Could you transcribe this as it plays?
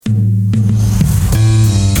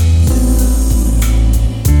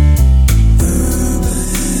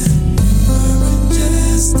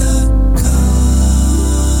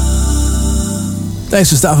Thanks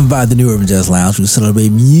for stopping by the New Urban Jazz Lounge. We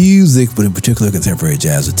celebrate music, but in particular contemporary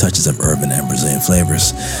jazz with touches of urban and Brazilian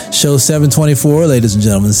flavors. Show 724, ladies and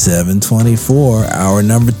gentlemen, 724, hour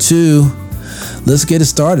number 2. Let's get it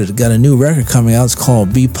started. Got a new record coming out. It's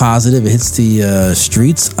called Be Positive. It hits the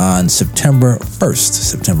streets on September 1st.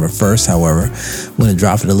 September 1st, however, I'm going to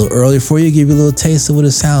drop it a little earlier for you, give you a little taste of what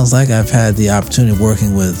it sounds like. I've had the opportunity of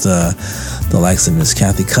working with the likes of Miss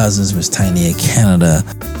Kathy Cousins, Miss Tiny in Canada,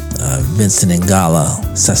 Vincent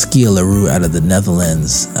Ngala, Saskia Leroux out of the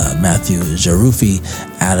Netherlands, Matthew Jarufi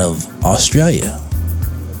out of Australia,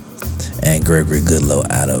 and Gregory Goodlow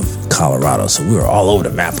out of Colorado. So we were all over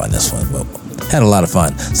the map on this one, but had a lot of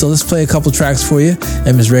fun. So let's play a couple tracks for you.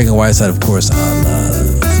 And Miss Reagan Whiteside, of course, on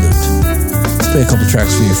flute. Let's play a couple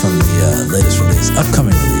tracks for you from the latest release,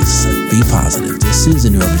 upcoming release, Be Positive. This is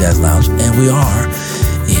the New Urban Jazz Lounge, and we are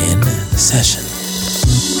in session.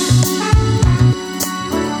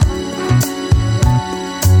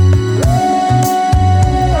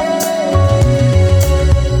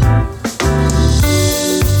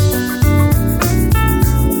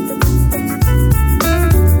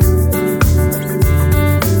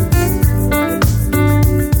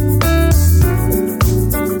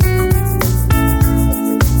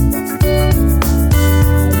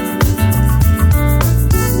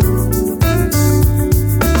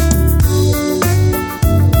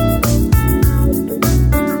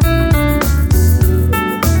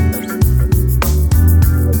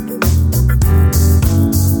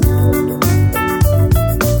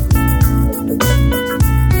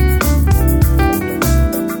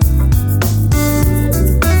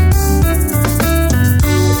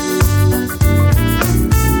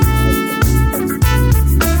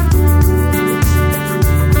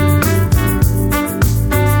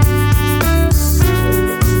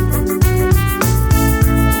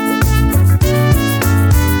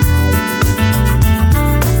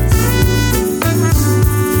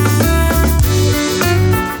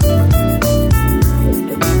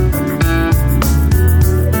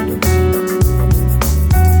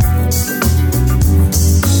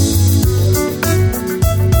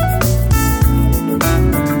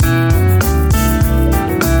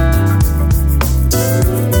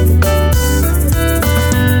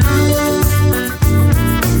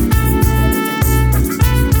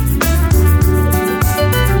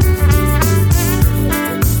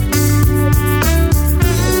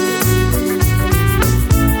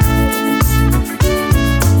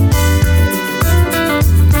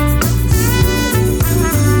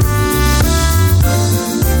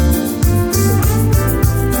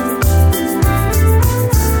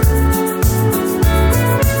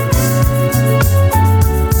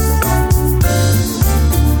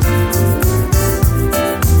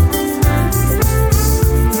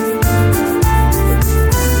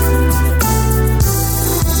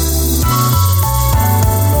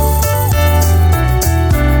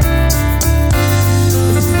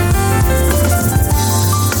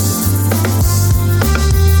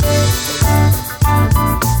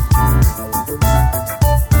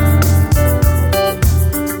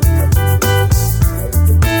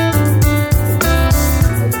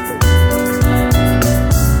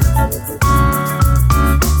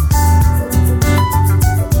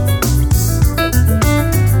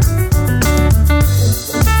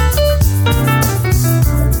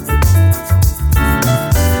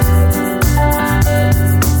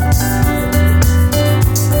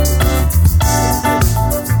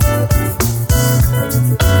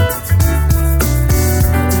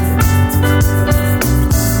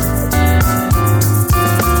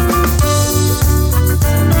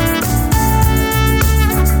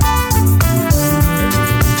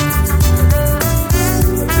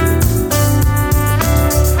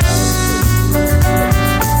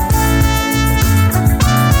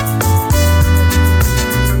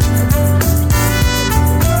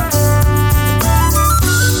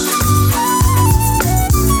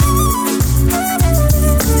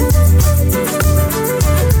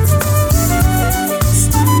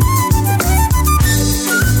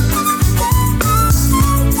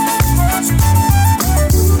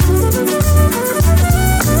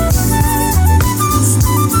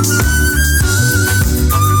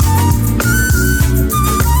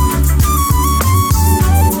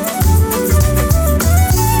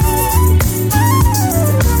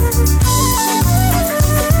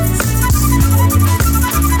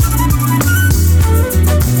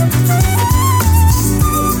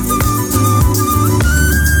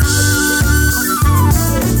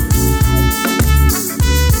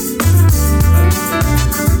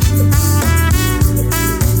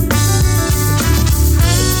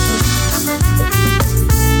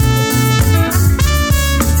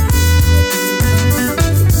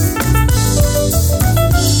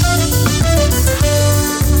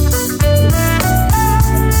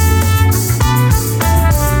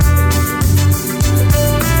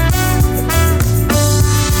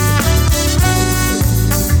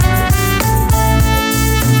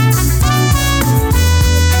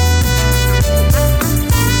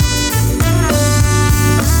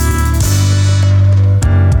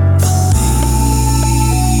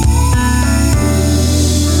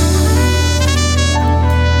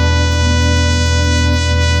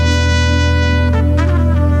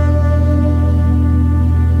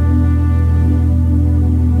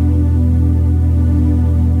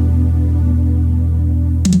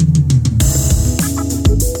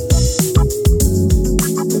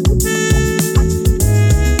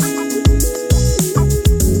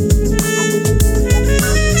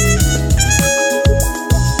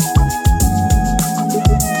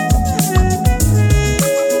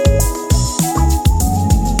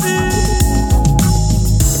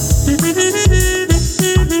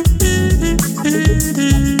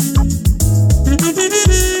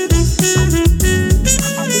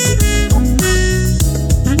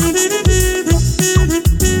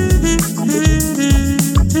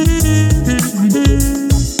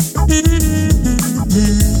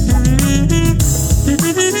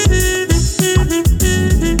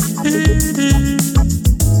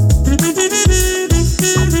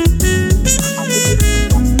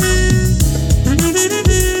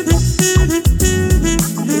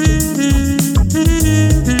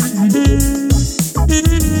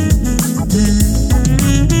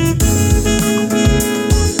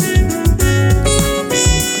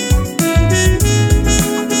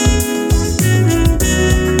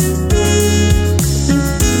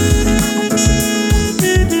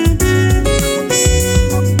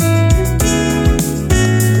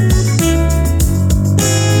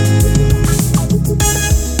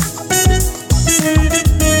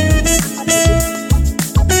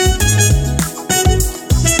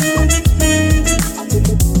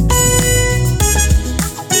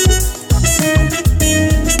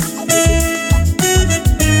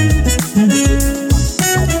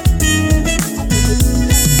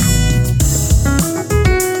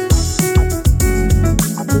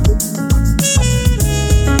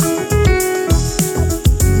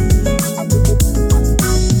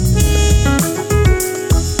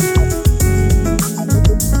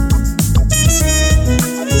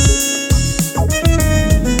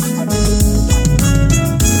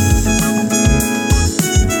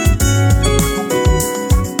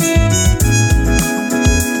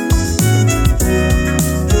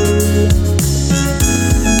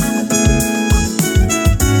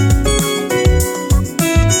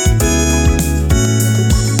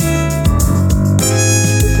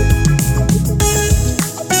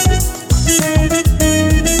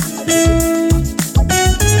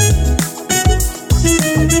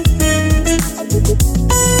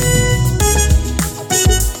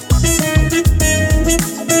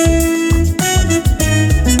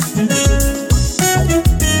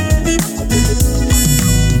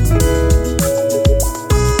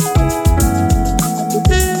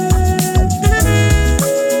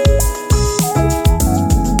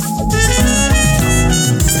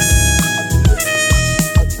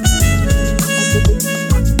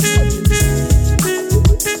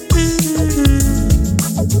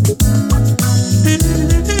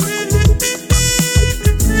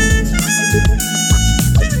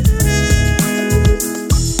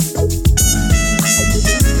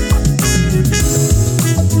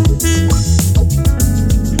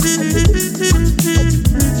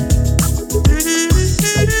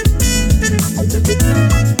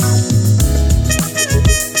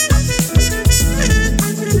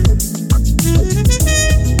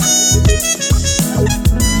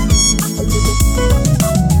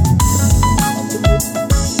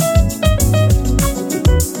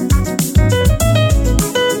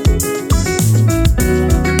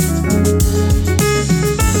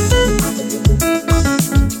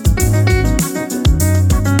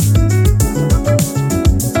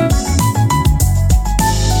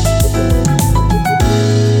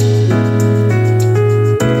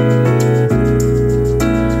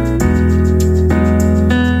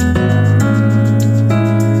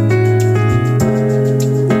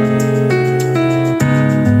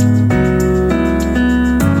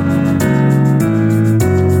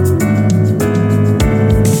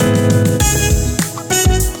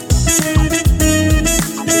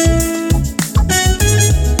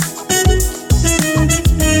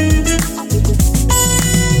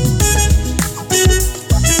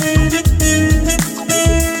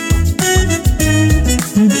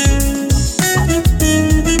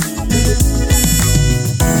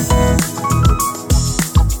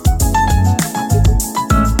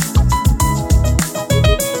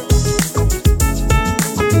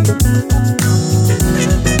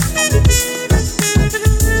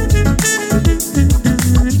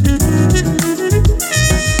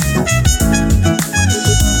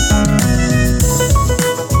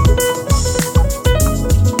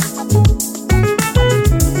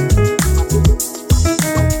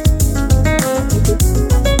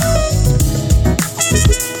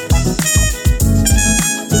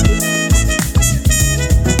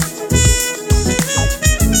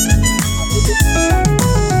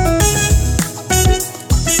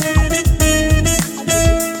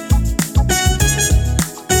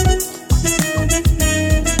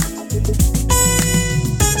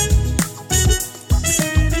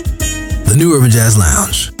 New Urban Jazz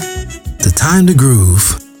Lounge. The time to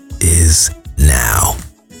groove is now.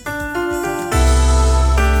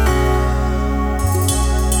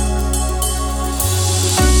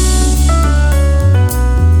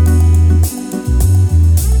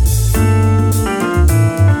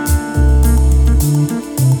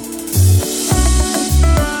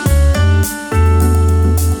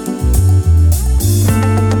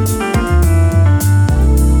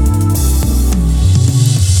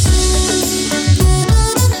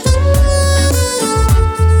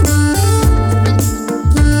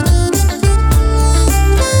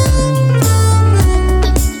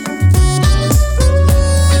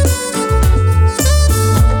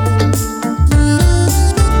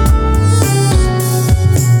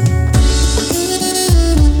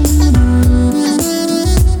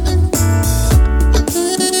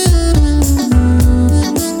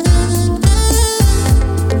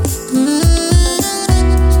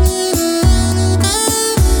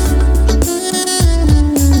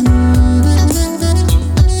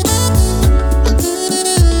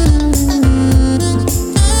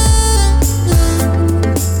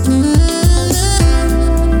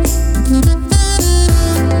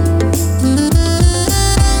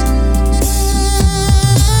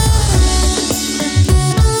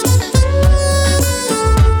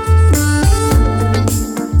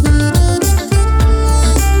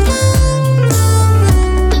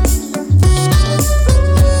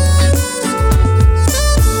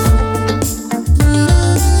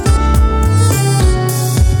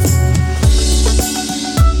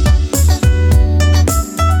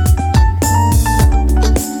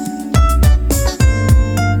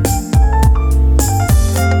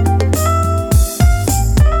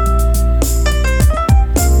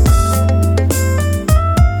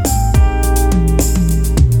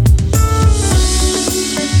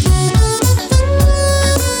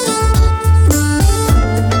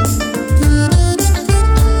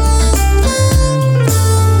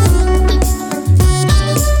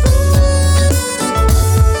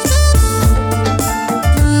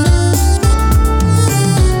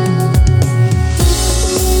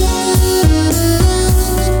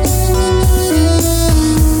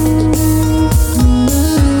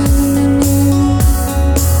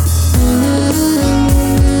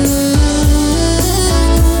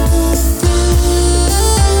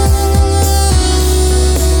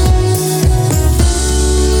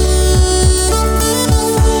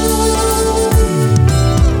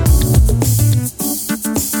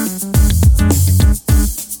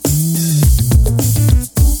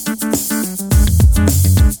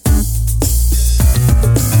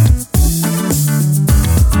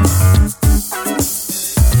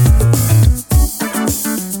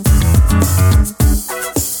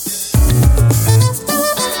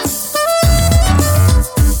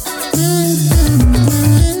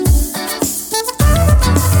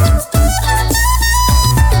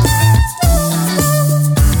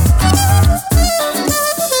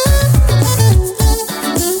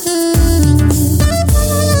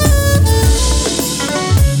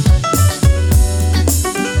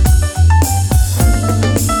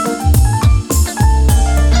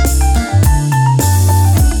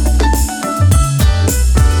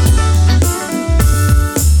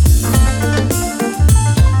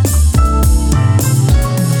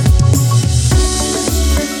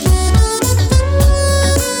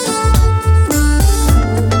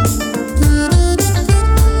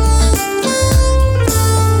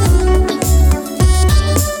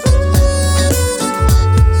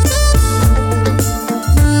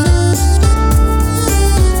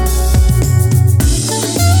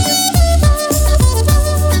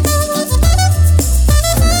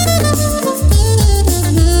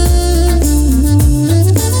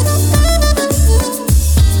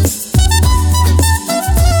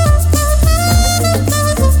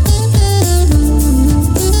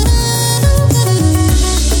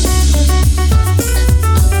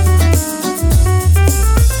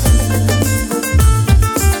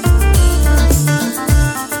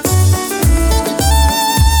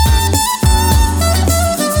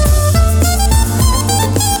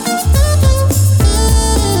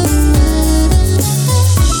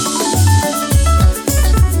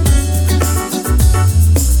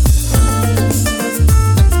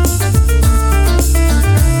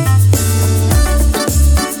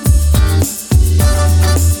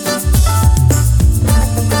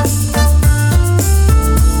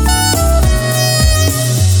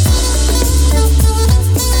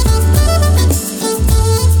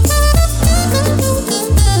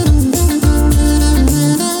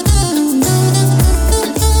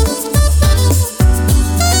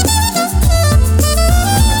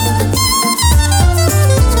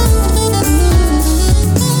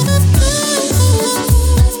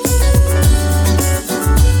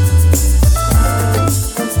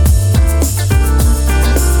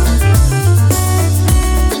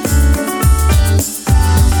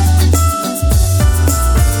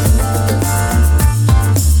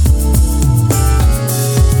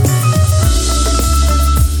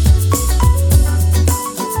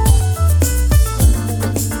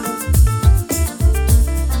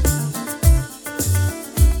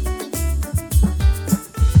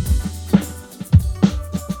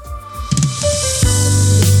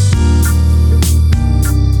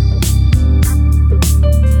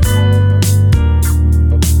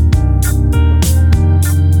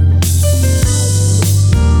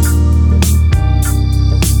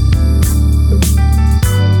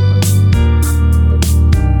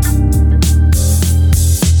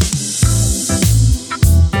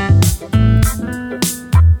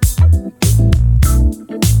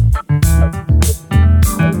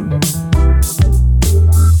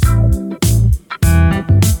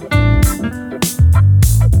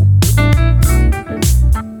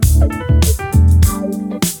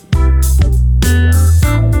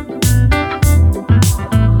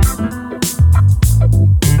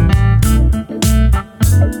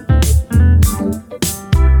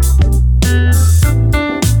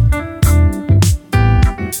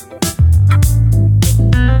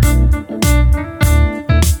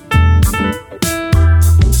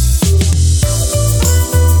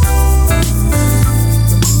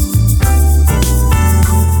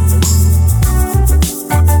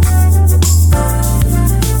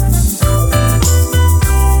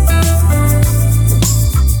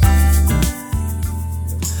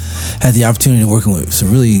 Had the opportunity of working with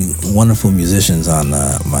some really wonderful musicians on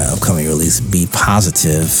my upcoming release, Be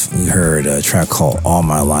Positive. We heard a track called All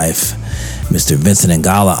My Life. Mr. Vincent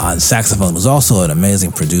Ngala on saxophone was also an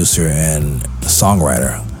amazing producer and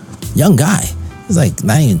songwriter. Young guy. He's like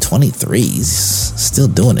not even 23. He's still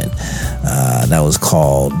doing it. That was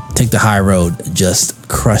called Take the High Road, Just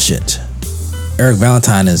Crush It. Eric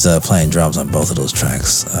Valentine is playing drums on both of those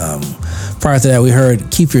tracks. Prior to that, we heard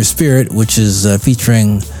Keep Your Spirit, which is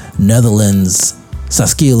featuring Netherlands'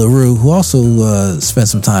 Saskia Leroux, who also spent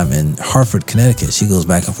some time in Hartford, Connecticut. She goes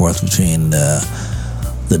back and forth between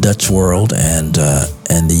the Dutch world and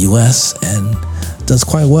the U.S. and does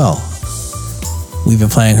quite well. We've been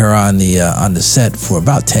playing her on the set for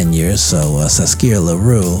about 10 years, so Saskia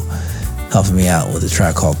Leroux helping me out with a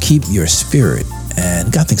track called Keep Your Spirit,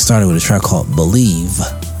 and got things started with a track called Believe,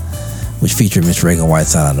 which featured Miss Reagan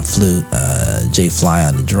Whiteside on the flute, Jay Fly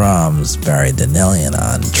on the drums, Barry Donnellian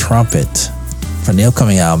on trumpet. From the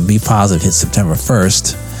upcoming album, Be Positive hits September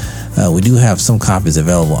 1st. We do have some copies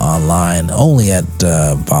available online, only at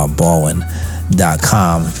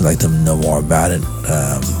bobbaldwin.com if you'd like to know more about it.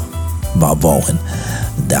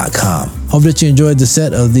 bobbaldwin.com. Hope that you enjoyed the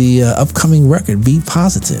set of the upcoming record, Be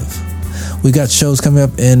Positive. We got shows coming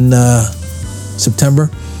up in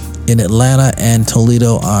September in Atlanta and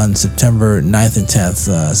Toledo on September 9th and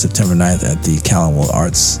 10th. September 9th at the Callan-Will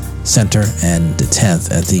Arts Center and the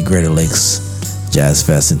 10th at the Greater Lakes Jazz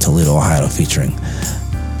Fest in Toledo, Ohio, featuring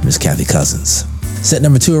Miss Kathy Cousins. Set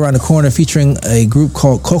number 2 around the corner, featuring a group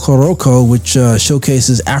called Kokoroko, which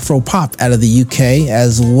showcases Afro pop out of the UK,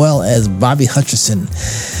 as well as Bobby Hutcherson,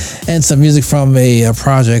 and some music from a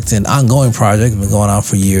project, an ongoing project, been going on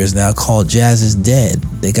for years now, called Jazz is Dead.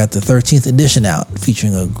 They got the 13th edition out,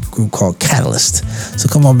 featuring a group called Catalyst. So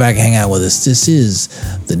come on back and hang out with us. This is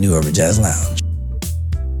the New Urban Jazz Lounge.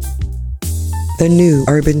 The New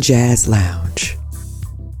Urban Jazz Lounge.